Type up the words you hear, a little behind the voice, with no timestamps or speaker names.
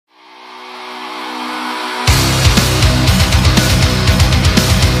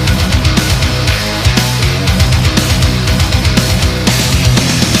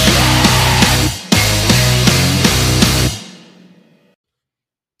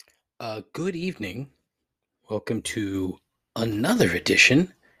Good evening. Welcome to another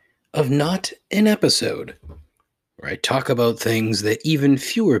edition of Not an Episode, where I talk about things that even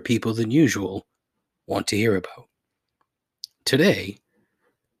fewer people than usual want to hear about. Today,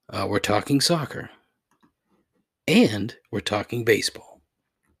 we're talking soccer and we're talking baseball.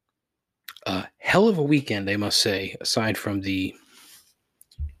 Hell of a weekend, I must say, aside from the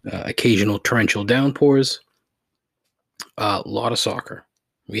occasional torrential downpours. A lot of soccer.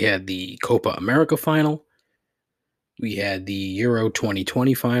 We had the Copa America final. We had the Euro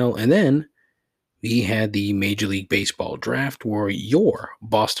 2020 final, and then we had the Major League Baseball draft where your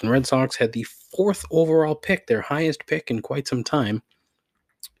Boston Red Sox had the 4th overall pick, their highest pick in quite some time.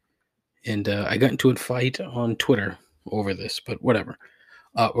 And I got into a fight on Twitter over this, but whatever.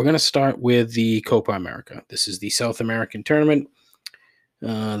 We're going to start with the Copa America. This is the South American tournament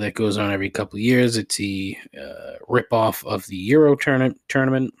that goes on every couple of years. It's a ripoff of the Euro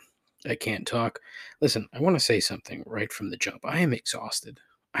tournament. I can't talk. Listen, I want to say something right from the jump. I am exhausted.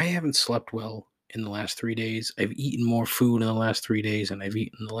 I haven't slept well in the last 3 days. I've eaten more food in the last 3 days than I've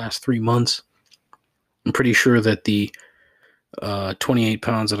eaten in the last 3 months. I'm pretty sure that the 28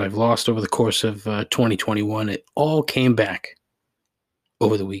 pounds that I've lost over the course of 2021, it all came back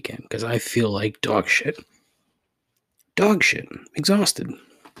over the weekend because I feel like dog shit. Dog shit. Exhausted.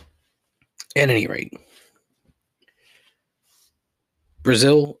 At any rate,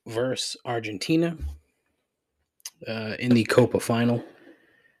 Brazil versus Argentina in the Copa final,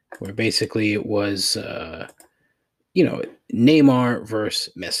 where basically it was, Neymar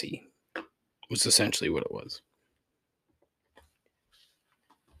versus Messi was essentially what it was.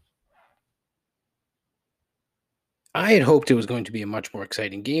 I had hoped it was going to be a much more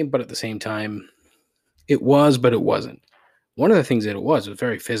exciting game, but at the same time, it was, but it wasn't. One of the things that it was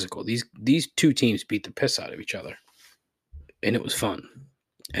very physical. These two teams beat the piss out of each other, and it was fun.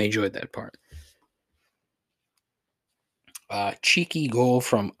 I enjoyed that part. Cheeky goal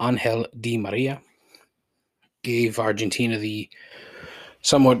from Angel Di Maria gave Argentina the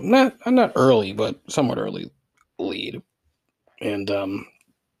somewhat, not early, but somewhat early lead. And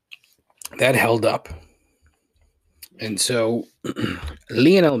that held up. And so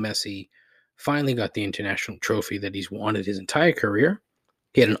Lionel Messi finally got the international trophy that he's wanted his entire career.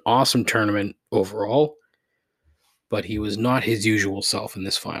 He had an awesome tournament overall, but he was not his usual self in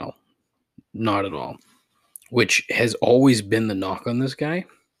this final. Not at all. Which has always been the knock on this guy,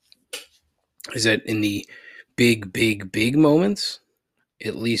 is that in the big moments,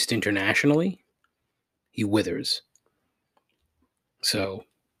 at least internationally, he withers. So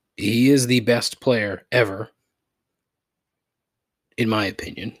he is the best player ever, in my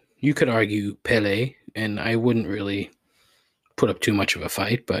opinion. You could argue Pele, and I wouldn't really put up too much of a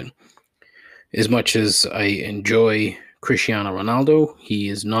fight, but as much as I enjoy Cristiano Ronaldo, he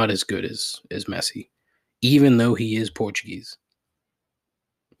is not as good as Messi, even though he is Portuguese,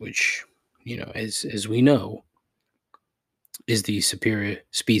 which, as we know, is the superior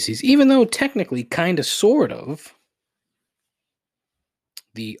species, even though technically kind of sort of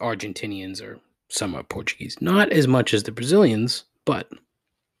the Argentinians are somewhat Portuguese. Not as much as the Brazilians, but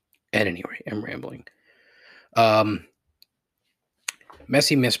at any rate, I'm rambling. Messi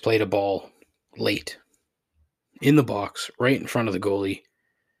misplayed a ball late in the box, right in front of the goalie,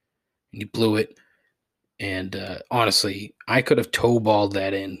 and he blew it. And honestly, I could have toe-balled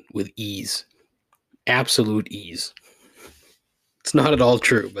that in with ease. Absolute ease. It's not at all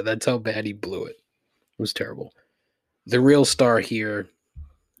true, but that's how bad he blew it. It was terrible. The real star here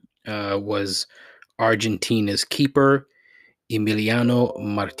was Argentina's keeper, Emiliano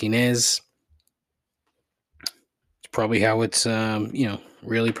Martinez. It's probably how it's,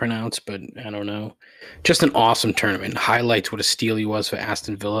 really pronounced, but I don't know. Just an awesome tournament. Highlights what a steal he was for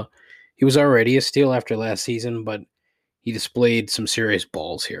Aston Villa. He was already a steal after last season, but he displayed some serious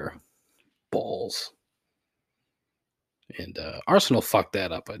balls here. Balls. And Arsenal fucked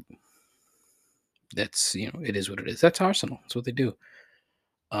that up, but that's, it is what it is. That's Arsenal. That's what they do.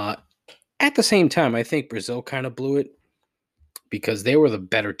 At the same time, I think Brazil kind of blew it because they were the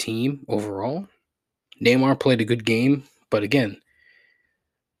better team overall. Neymar played a good game, but again,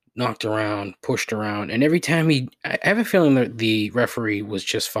 knocked around, pushed around, and every time I have a feeling that the referee was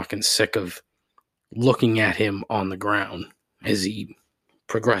just fucking sick of looking at him on the ground as he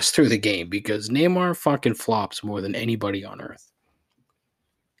progressed through the game, because Neymar fucking flops more than anybody on earth.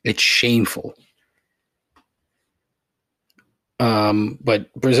 It's shameful.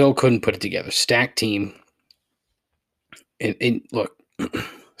 But Brazil couldn't put it together. Stacked team. And look,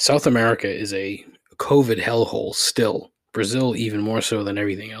 South America is a COVID hellhole still. Brazil even more so than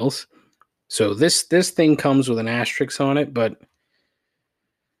everything else. So this thing comes with an asterisk on it, but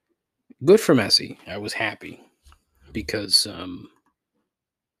good for Messi. I was happy because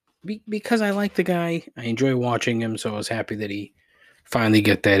because I like the guy. I enjoy watching him, so I was happy that he finally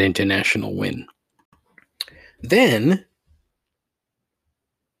got that international win. Then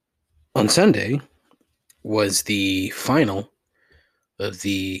on Sunday was the final of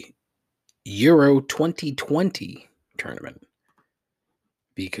the Euro 2020 tournament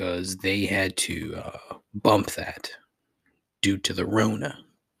because they had to bump that due to the Rona.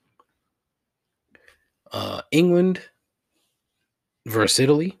 England versus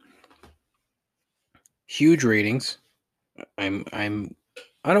Italy, huge ratings. I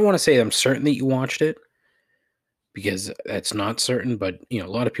don't want to say I'm certain that you watched it because that's not certain, but a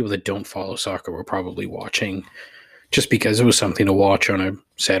lot of people that don't follow soccer were probably watching just because it was something to watch on a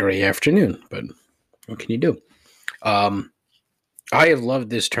Saturday afternoon. But what can you do? I have loved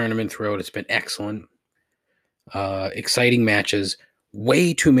this tournament throughout. It's been excellent. Exciting matches.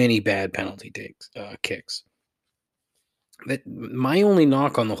 Way too many bad penalty kicks. That my only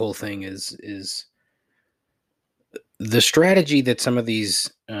knock on the whole thing is the strategy that some of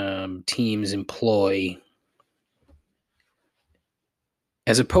these teams employ,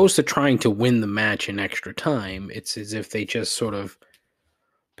 as opposed to trying to win the match in extra time. It's as if they just sort of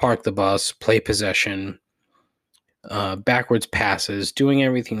park the bus, play possession, backwards passes, doing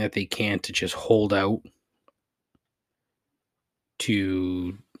everything that they can to just hold out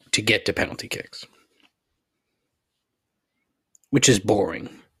to get to penalty kicks, which is boring.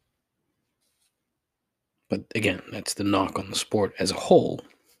 But again, that's the knock on the sport as a whole.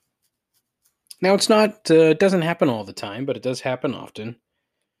 Now, it's not, it doesn't happen all the time, but it does happen often.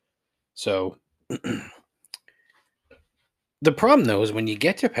 So the problem, though, is when you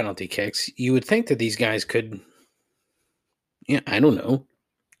get to penalty kicks, you would think that these guys could, I don't know,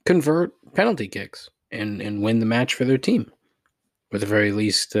 convert penalty kicks and win the match for their team. Or at the very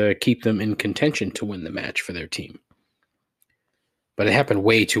least, keep them in contention to win the match for their team. But it happened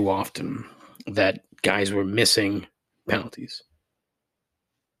way too often that guys were missing penalties.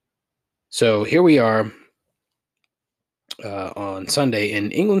 So here we are on Sunday,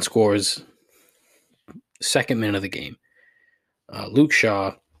 and England scores second minute of the game. Luke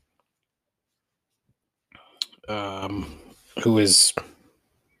Shaw, who is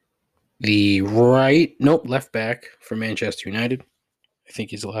the left back for Manchester United. I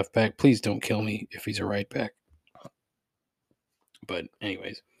think he's a left back. Please don't kill me if he's a right back. But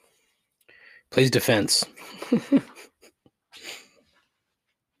anyways, plays defense.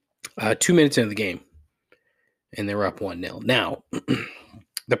 2 minutes into the game, and they're up 1-0. Now,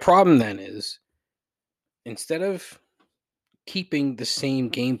 the problem then is, instead of keeping the same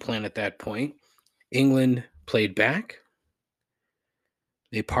game plan at that point, England played back.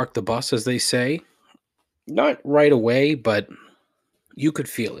 They parked the bus, as they say. Not right away, but you could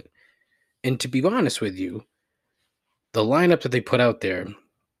feel it. And to be honest with you, the lineup that they put out there,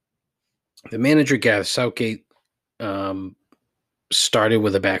 the manager, Gareth Southgate, started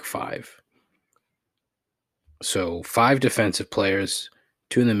with a back five. So 5 defensive players,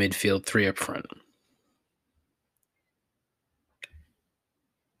 2 in the midfield, 3 up front.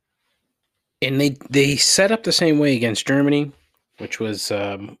 And they set up the same way against Germany, which was,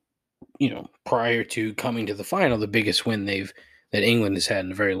 prior to coming to the final, the biggest win that England has had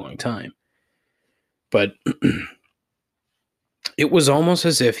in a very long time. But it was almost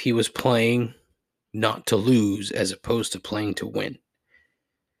as if he was playing not to lose as opposed to playing to win.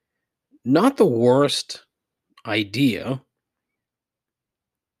 Not the worst idea,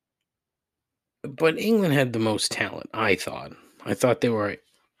 but England had the most talent, I thought. I thought they were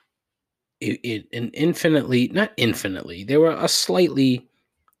they were a slightly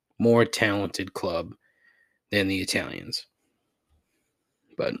more talented club than the Italians.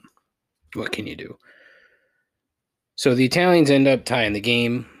 But what can you do? So the Italians end up tying the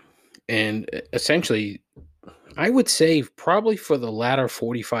game, and essentially, I would say probably for the latter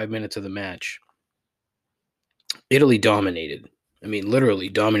 45 minutes of the match, Italy dominated. I mean, literally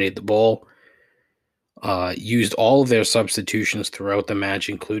dominated the ball, used all of their substitutions throughout the match,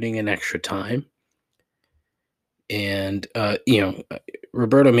 including in extra time. And,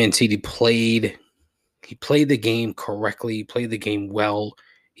 Roberto Mancini played the game correctly. He played the game well.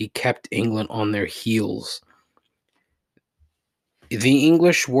 He kept England on their heels. The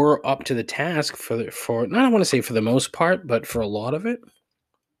English were up to the task for not I want to say for the most part, but for a lot of it.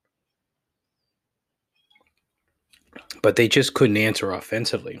 But they just couldn't answer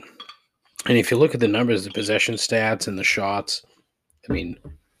offensively. And if you look at the numbers, the possession stats and the shots, I mean,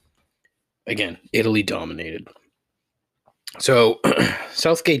 again, Italy dominated. So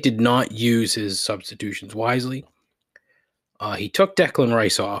Southgate did not use his substitutions wisely. He took Declan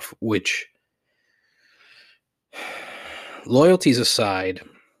Rice off, which, loyalties aside,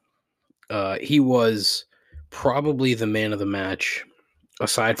 he was probably the man of the match,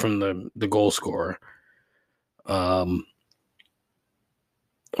 aside from the goal scorer,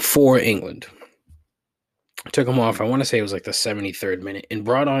 for England. Took him off, I want to say it was like the 73rd minute, and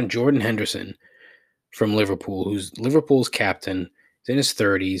brought on Jordan Henderson from Liverpool, who's Liverpool's captain. He's in his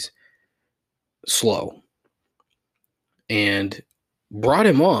 30s, slow. And brought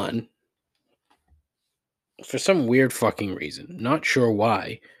him on for some weird fucking reason. Not sure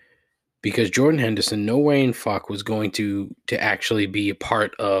why. Because Jordan Henderson, no way in fuck, was going to actually be a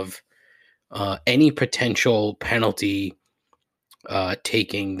part of any potential penalty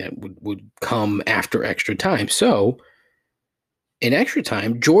taking that would come after extra time. So, in extra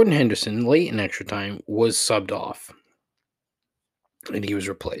time, Jordan Henderson, late in extra time, was subbed off. And he was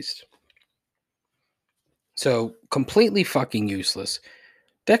replaced. So, completely fucking useless.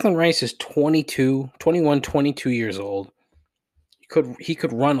 Declan Rice is 21, 22 years old. He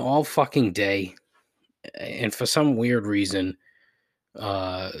could run all fucking day. And for some weird reason,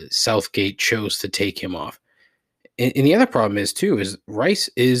 Southgate chose to take him off. And the other problem is Rice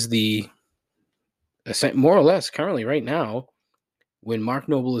is more or less currently right now, when Mark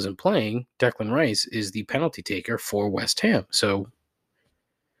Noble isn't playing, Declan Rice is the penalty taker for West Ham. So,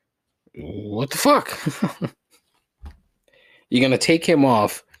 what the fuck? You're going to take him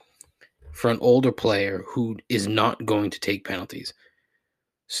off for an older player who is not going to take penalties.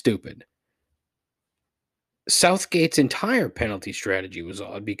 Stupid. Southgate's entire penalty strategy was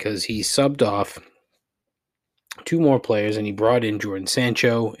odd because he subbed off 2 more players and he brought in Jordan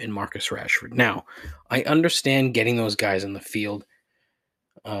Sancho and Marcus Rashford. Now, I understand getting those guys in the field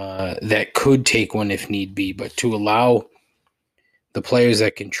that could take one if need be, but to allow the players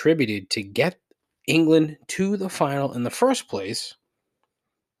that contributed to get England to the final in the first place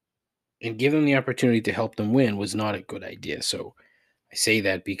and give them the opportunity to help them win was not a good idea. So I say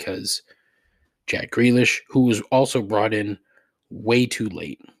that because Jack Grealish, who was also brought in way too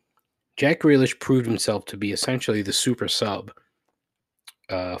late. Jack Grealish proved himself to be essentially the super sub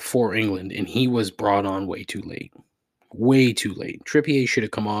for England, and he was brought on way too late. Way too late. Trippier should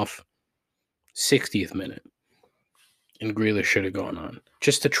have come off 60th minute, and Grealish should have gone on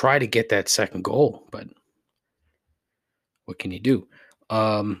just to try to get that second goal. But what can you do?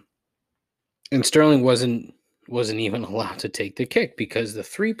 And Sterling wasn't even allowed to take the kick because the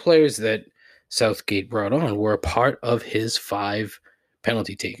 3 players that Southgate brought on were a part of his 5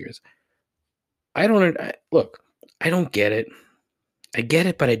 penalty takers. I don't get it. I get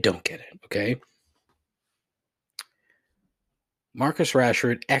it, but I don't get it, okay? Marcus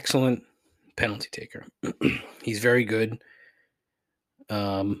Rashford, excellent penalty taker. He's very good.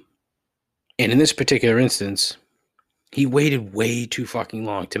 And in this particular instance, he waited way too fucking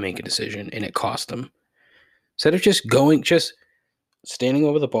long to make a decision, and it cost him. Instead of just standing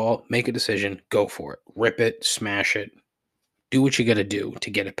over the ball, make a decision, go for it. Rip it, smash it. Do what you got to do to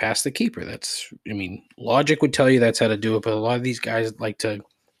get it past the keeper. Logic would tell you that's how to do it, but a lot of these guys like to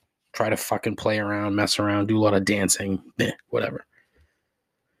try to fucking play around, mess around, do a lot of dancing, whatever.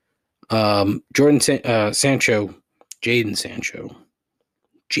 Jadon Sancho.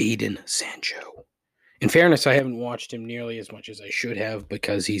 In fairness, I haven't watched him nearly as much as I should have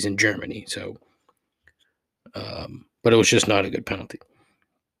because he's in Germany. So, but it was just not a good penalty.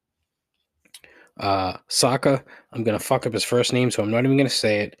 Saka, I'm going to fuck up his first name, so I'm not even going to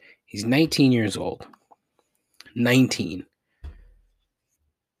say it. He's 19 years old. 19.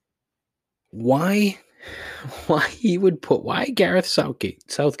 Why Gareth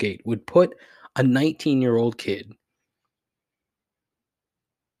Southgate would put a 19-year-old kid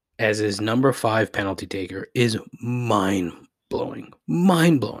as his number 5 penalty taker is mind-blowing.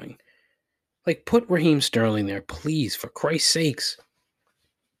 Mind-blowing. Like, put Raheem Sterling there, please, for Christ's sakes.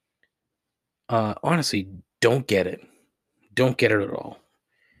 Honestly, don't get it. Don't get it at all.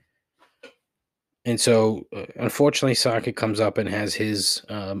 And so, unfortunately, Saka comes up and has his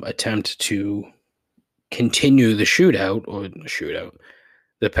attempt to continue the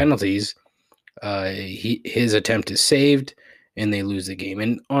the penalties. His attempt is saved, and they lose the game.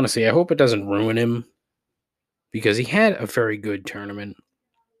 And honestly, I hope it doesn't ruin him because he had a very good tournament.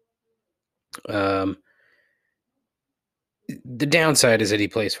 The downside is that he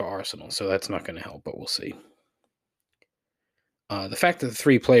plays for Arsenal, so that's not going to help, but we'll see. The fact that the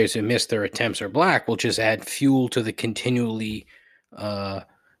 3 players who missed their attempts are black will just add fuel to the continually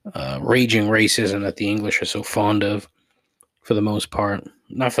raging racism that the English are so fond of, for the most part.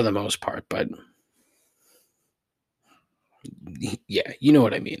 Not for the most part, but yeah, you know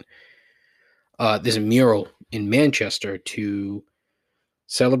what I mean. There's a mural in Manchester to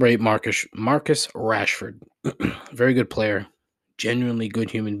celebrate Marcus Rashford. Very good player, genuinely good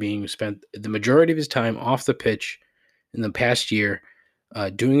human being who spent the majority of his time off the pitch in the past year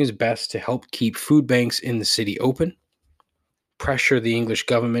doing his best to help keep food banks in the city open, pressure the English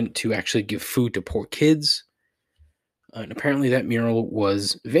government to actually give food to poor kids. And apparently that mural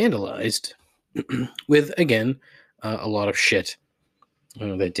was vandalized with, again, a lot of shit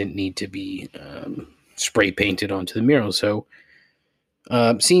that didn't need to be spray painted onto the mural. So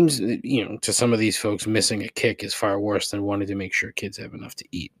seems, to some of these folks, missing a kick is far worse than wanting to make sure kids have enough to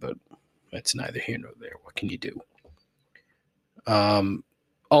eat. But that's neither here nor there. What can you do?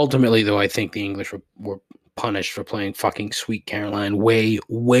 Ultimately, though, I think the English were punished for playing fucking Sweet Caroline way,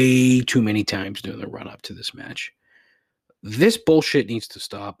 way too many times during the run-up to this match. This bullshit needs to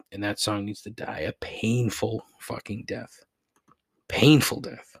stop, and that song needs to die a painful fucking death. Painful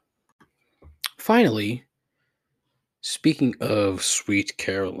death. Finally, speaking of Sweet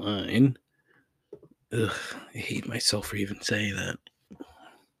Caroline, I hate myself for even saying that.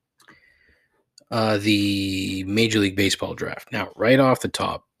 The Major League Baseball draft. Now, right off the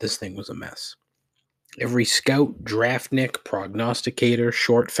top, this thing was a mess. Every scout, draftnik, prognosticator,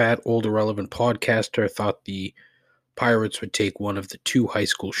 short, fat, old, irrelevant podcaster thought the Pirates would take one of the two high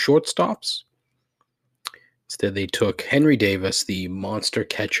school shortstops. Instead, they took Henry Davis, the monster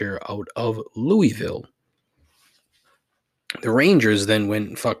catcher out of Louisville. The Rangers then went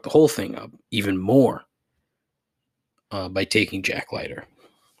and fucked the whole thing up even more by taking Jack Leiter.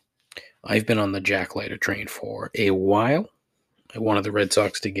 I've been on the Jack Leiter train for a while. I wanted the Red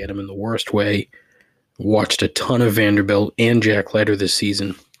Sox to get him in the worst way. Watched a ton of Vanderbilt and Jack Leiter this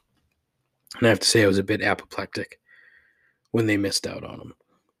season. And I have to say I was a bit apoplectic when they missed out on him.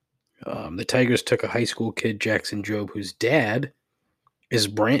 The Tigers took a high school kid, Jackson Jobe, whose dad is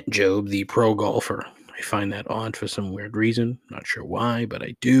Brant Jobe, the pro golfer. I find that odd for some weird reason. Not sure why, but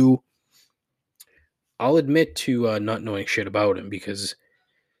I do. I'll admit to not knowing shit about him, because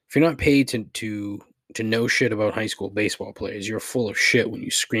if you're not paid to know shit about high school baseball players, you're full of shit when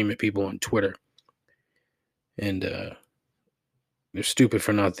you scream at people on Twitter. And they're stupid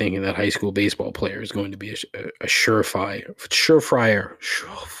for not thinking that high school baseball player is going to be a surefire.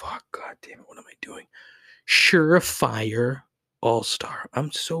 Oh, fuck, God damn it, what am I doing? Surefire all-star.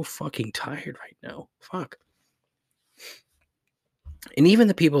 I'm so fucking tired right now. Fuck. And even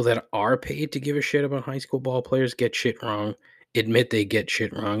the people that are paid to give a shit about high school ball players get shit wrong, admit they get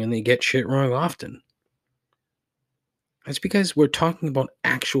shit wrong, and they get shit wrong often. That's because we're talking about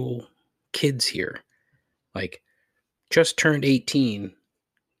actual kids here. Like, just turned 18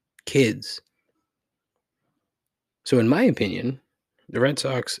 kids. So in my opinion, the Red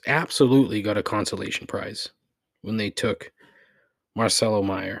Sox absolutely got a consolation prize when they took Marcelo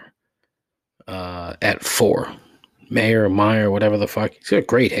Meyer at 4. Meyer, whatever the fuck. He's got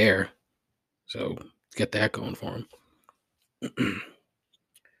great hair. So get that going for him.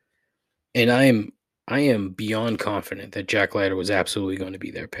 And I am beyond confident that Jack Leiter was absolutely going to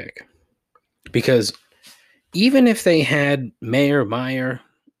be their pick. Because even if they had Meyer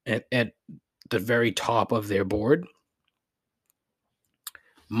at the very top of their board,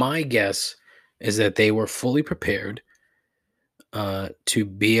 my guess is that they were fully prepared to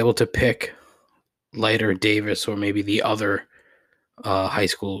be able to pick Leiter, Davis, or maybe the other high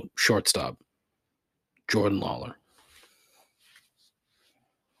school shortstop, Jordan Lawler.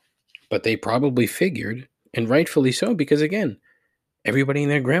 But they probably figured, and rightfully so, because again, everybody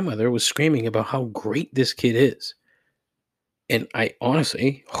and their grandmother was screaming about how great this kid is. And I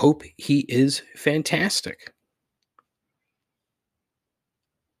honestly hope he is fantastic.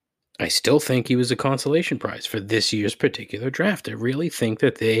 I still think he was a consolation prize for this year's particular draft. I really think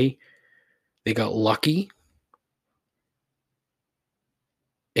that they got lucky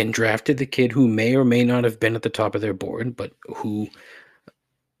and drafted the kid who may or may not have been at the top of their board, but who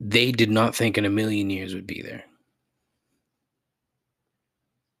they did not think in a million years would be there.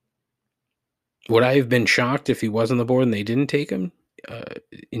 Would I have been shocked if he was on the board and they didn't take him?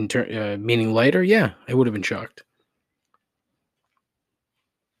 Meaning Leiter? Yeah, I would have been shocked.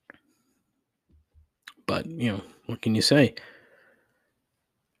 But, what can you say?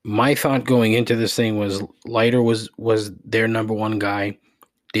 My thought going into this thing was Leiter was their number one guy.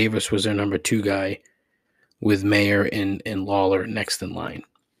 Davis was their number 2 guy, with Meyer and Lawler next in line.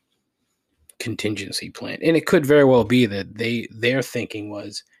 Contingency plan. And it could very well be that their thinking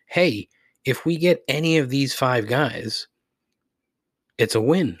was, hey, if we get any of these 5 guys, it's a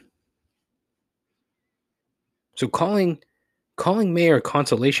win. So calling Meyer a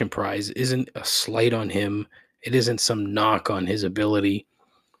consolation prize isn't a slight on him. It isn't some knock on his ability.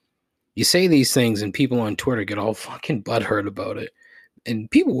 You say these things and people on Twitter get all fucking butthurt about it. And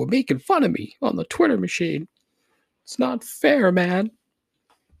people were making fun of me on the Twitter machine. It's not fair, man.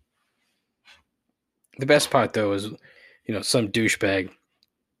 The best part, though, is, some douchebag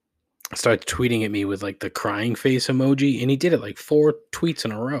started tweeting at me with like the crying face emoji, and he did it like 4 tweets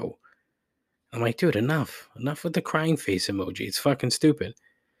in a row. I'm like, dude, enough with the crying face emoji. It's fucking stupid.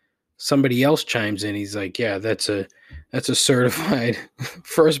 Somebody else chimes in. He's like, yeah, that's a certified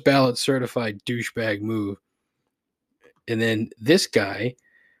first ballot certified douchebag move. And then this guy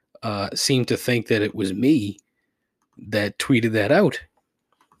seemed to think that it was me that tweeted that out.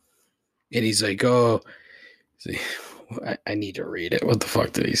 And he's like, oh, I need to read it. What the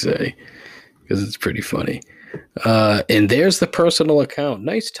fuck did he say? Because it's pretty funny. And there's the personal account.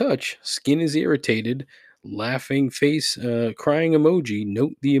 Nice touch. Skin is irritated. Laughing face, crying emoji.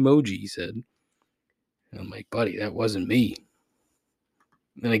 Note the emoji, he said. And I'm like, buddy, that wasn't me.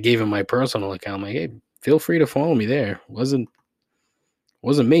 Then I gave him my personal account. I'm like, hey, feel free to follow me there. Wasn't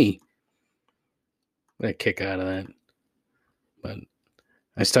me. I got a kick out of that. But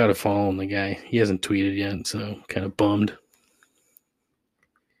I started following the guy. He hasn't tweeted yet, so kind of bummed.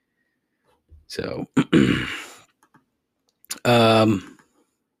 So,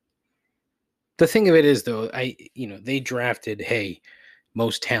 the thing of it is, though, they drafted, hey,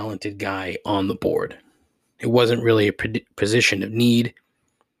 most talented guy on the board. It wasn't really a position of need.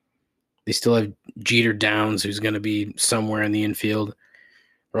 They still have Jeter Downs, who's going to be somewhere in the infield.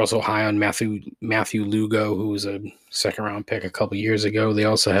 They're also high on Matthew Lugo, who was a second-round pick a couple years ago. They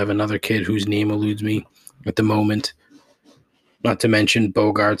also have another kid whose name eludes me at the moment. Not to mention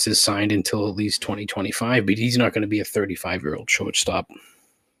Bogarts is signed until at least 2025, but he's not going to be a 35-year-old shortstop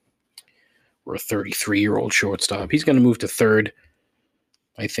or a 33-year-old shortstop. He's going to move to third,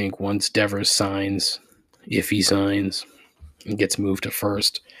 I think, once Devers signs, if he signs, and gets moved to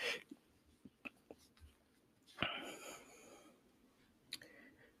first.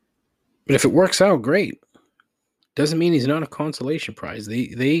 But if it works out, great. Doesn't mean he's not a consolation prize.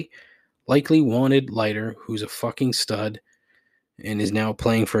 They likely wanted Leiter, who's a fucking stud, and is now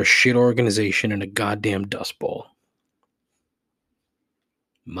playing for a shit organization in a goddamn dust bowl.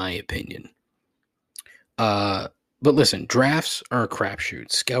 My opinion. But listen, drafts are a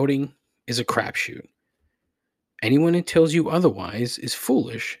crapshoot. Scouting is a crapshoot. Anyone who tells you otherwise is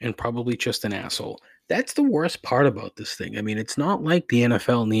foolish and probably just an asshole. That's the worst part about this thing. I mean, it's not like the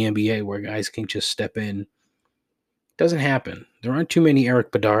NFL and the NBA where guys can just step in. It doesn't happen. There aren't too many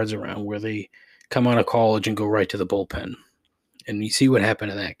Eric Bedards around where they come out of college and go right to the bullpen. And you see what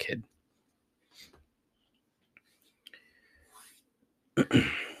happened to that kid. And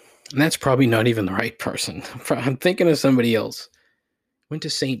that's probably not even the right person. I'm thinking of somebody else. Went to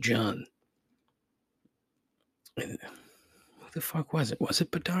St. John. Who the fuck was it? Was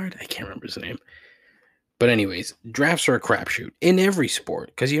it Bedard? I can't remember his name. But anyways, drafts are a crapshoot in every sport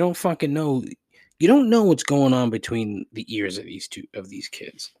because you don't fucking know. You don't know what's going on between the ears of these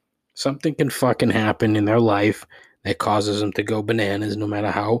kids. Something can fucking happen in their life that causes them to go bananas, no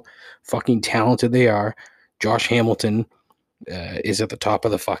matter how fucking talented they are. Josh Hamilton is at the top of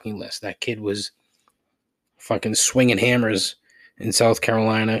the fucking list. That kid was fucking swinging hammers in South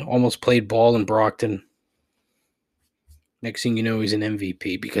Carolina, almost played ball in Brockton. Next thing you know, he's an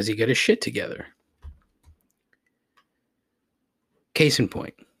MVP because he got his shit together. Case in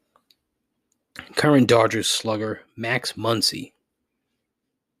point, current Dodgers slugger Max Muncy,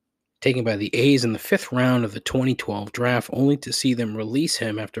 taken by the A's in the 5th round of the 2012 draft, only to see them release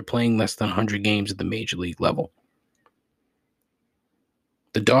him after playing less than 100 games at the major league level.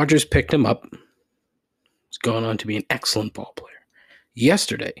 The Dodgers picked him up. He's gone on to be an excellent ball player.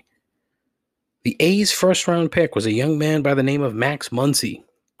 Yesterday, the A's first-round pick was a young man by the name of Max Muncy,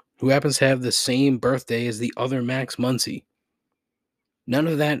 who happens to have the same birthday as the other Max Muncy. None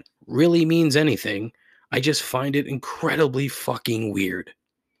of that really means anything. I just find it incredibly fucking weird.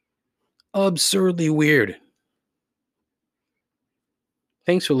 Absurdly weird.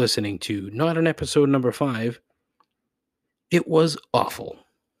 Thanks for listening to Not an Episode number 5. It was awful.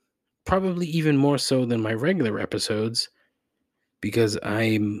 Probably even more so than my regular episodes because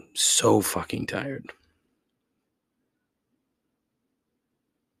I'm so fucking tired.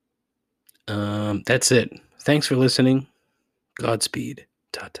 That's it. Thanks for listening. Godspeed.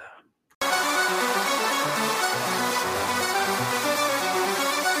 Ta-ta.